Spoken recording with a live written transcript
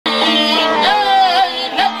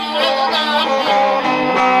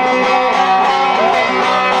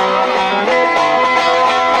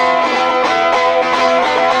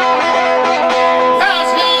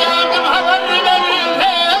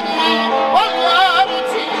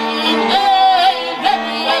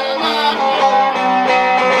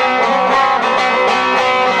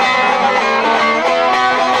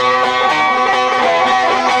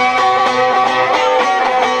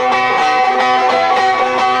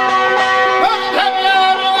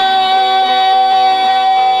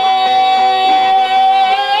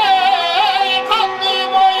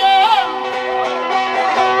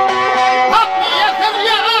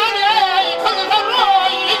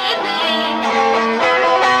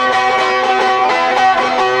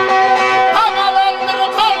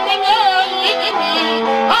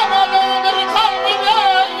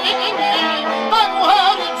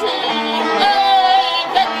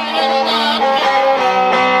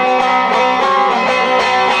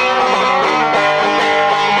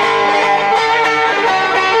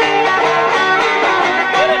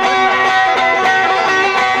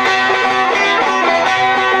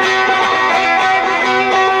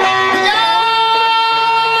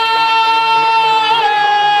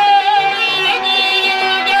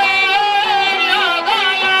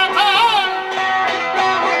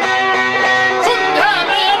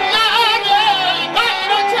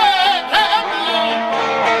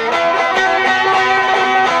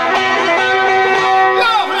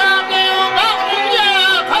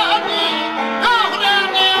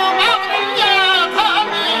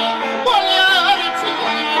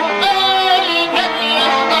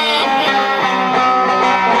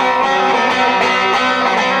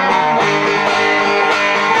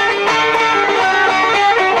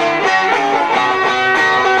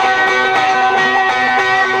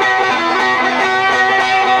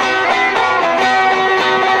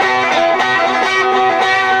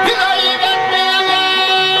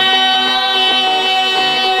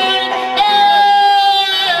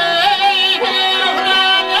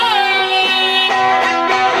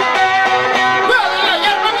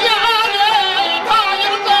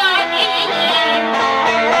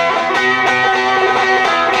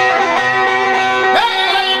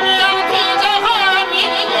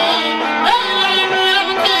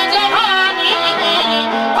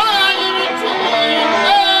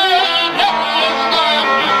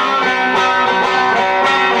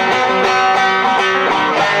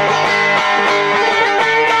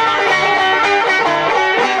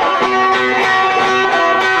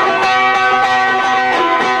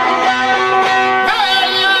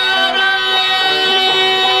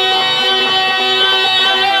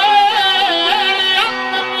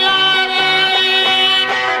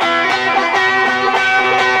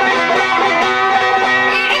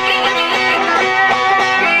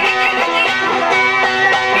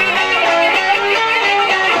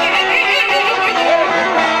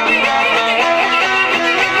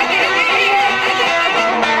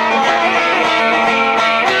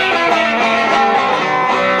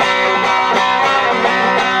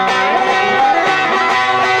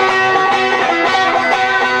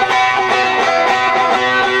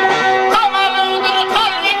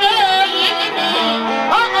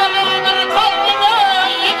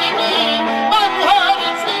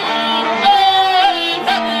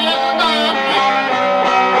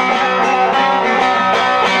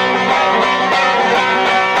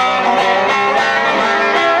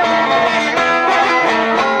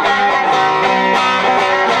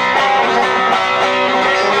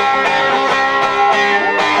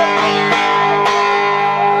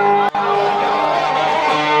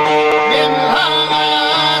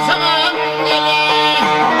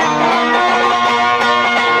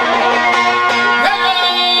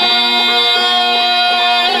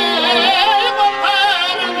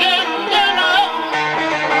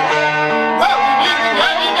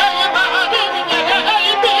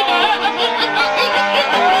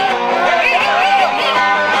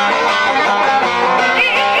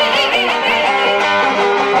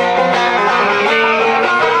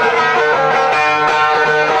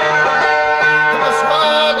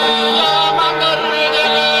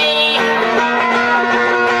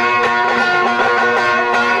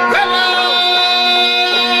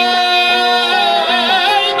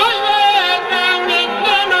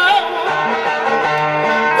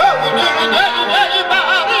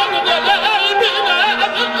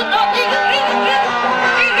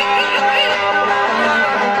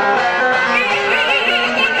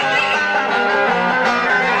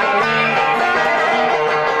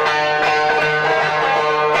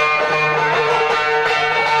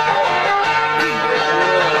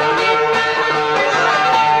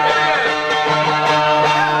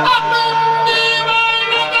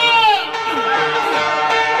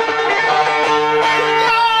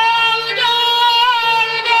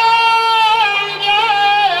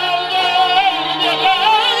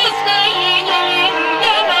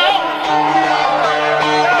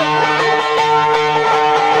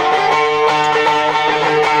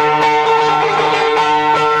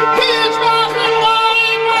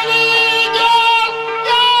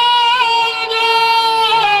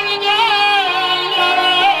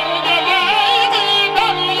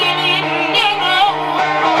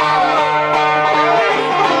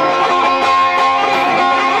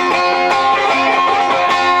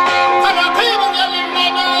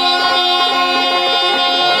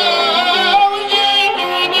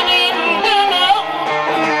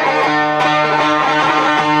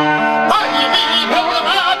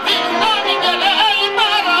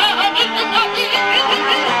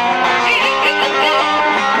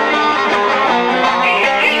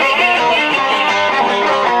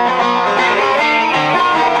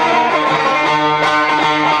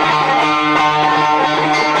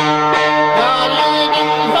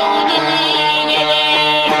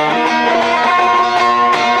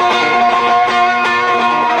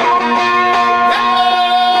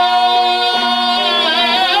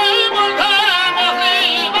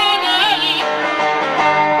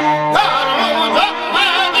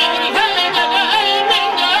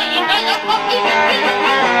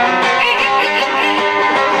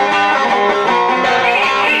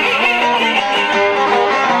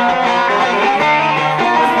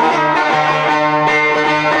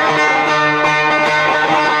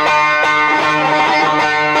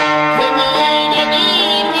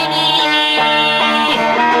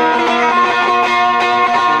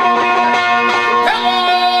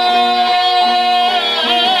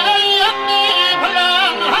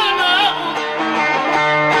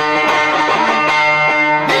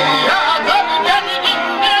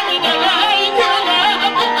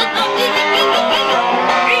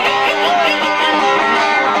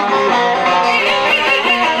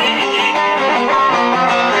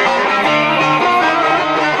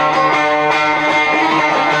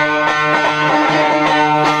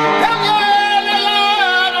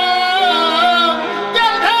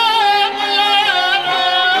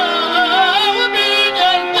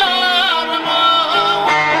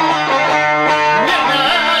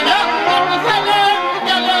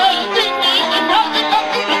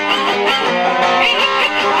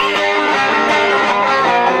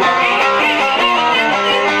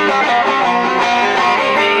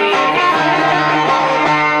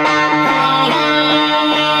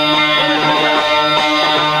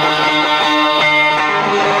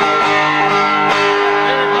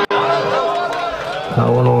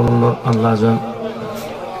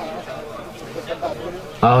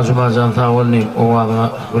Agajuma can sağ olun. O adına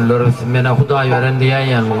gülleri mene Huday veren diyen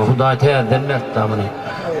yani. Huday teyden ettamını.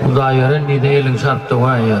 Huday veren diye elin şarttı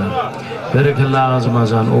var yani. Berekallah Agajuma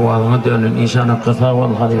can o adına dönün. İnşallah kısa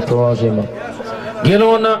ol halife vaziyeme. Gel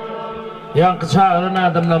ona yankı çağırın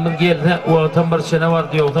adamlarımız geldi. O adam bir sene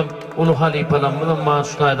var diyor. Ulu halifelerimiz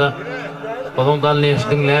maaştaydı. Ondan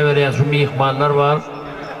leştin leveriye şu mihmanlar var.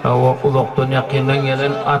 O uzaktan yakından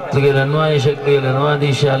gelen, atlı gelen var, eşekli gelen var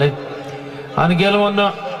diyişeli. Hani gelin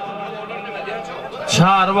onda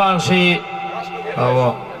çağır var şeyi,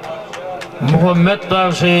 Muhammed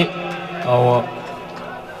var şeyi,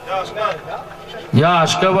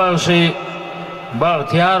 Yaşka var şeyi,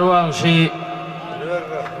 Bahtiyar var şeyi.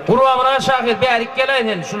 Kurbanına şahit bir erik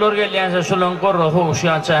geleydin, şular geliyense şuların korru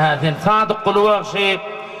hoşuyan çahatin, sadık kulu var şeyi.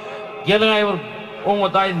 Gelin ayır,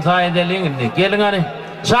 onu daydın sayı delin, gelin hani.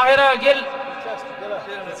 Şahira gel.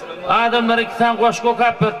 Adamlar iki tane koş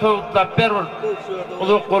kokap bir toğutlap bir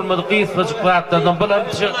uzak olmadı kıyısla çıklatlardan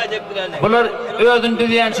bunlar ödündü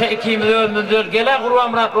diyen şey ikimiz ödündüler gele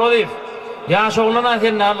kurban bırak Rodif yaş oğluna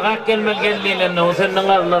senin algak gelmel geldiğilerine o senin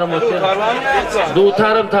arılarım olsun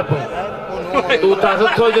dutarım tapın dutarım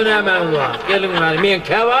toydun hemen var gelin var men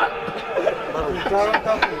keva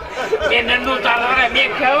menden dutarım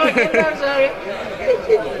men keva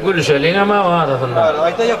gülüşelin ama o arasında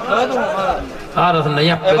arasında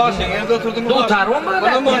yaptı. Tutar olmadı.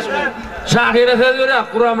 Şahire söylüyor,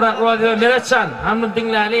 Kur'an bırak radyo meretsan, hamdın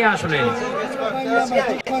dinleyeni ya şunu.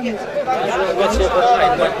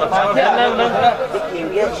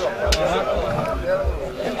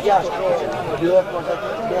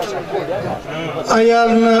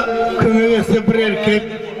 Ayağına kümüvesi bir erkek,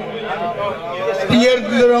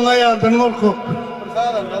 diğer dilerin ayağından korkuk.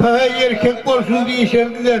 Daha erkek olsun diye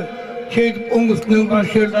işerdiler. Şeydip omuzundan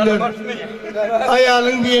gülüşerdiler.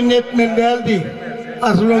 Ayağının diye etmelilerdi.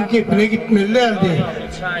 Asılın kepine gitmelilerdi.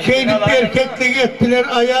 Şeydip erkekle gittiler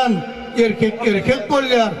ayağın. Erkek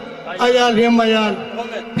oluyor. Ayağın hem ayağın.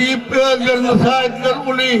 Deyip özlerini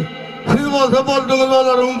sahipler uli. Siz olsa buldunuz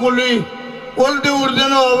onların kuli. Ol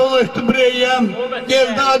devurdan ağabey bir eyyam.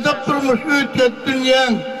 Geldi acap durmuş ütket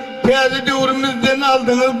dünyan. Teyze devrimizden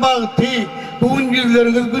aldınız bağıtı. Bugün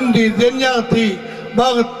yüzleriniz gündüzden yağtı.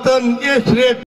 Bağıttan esret.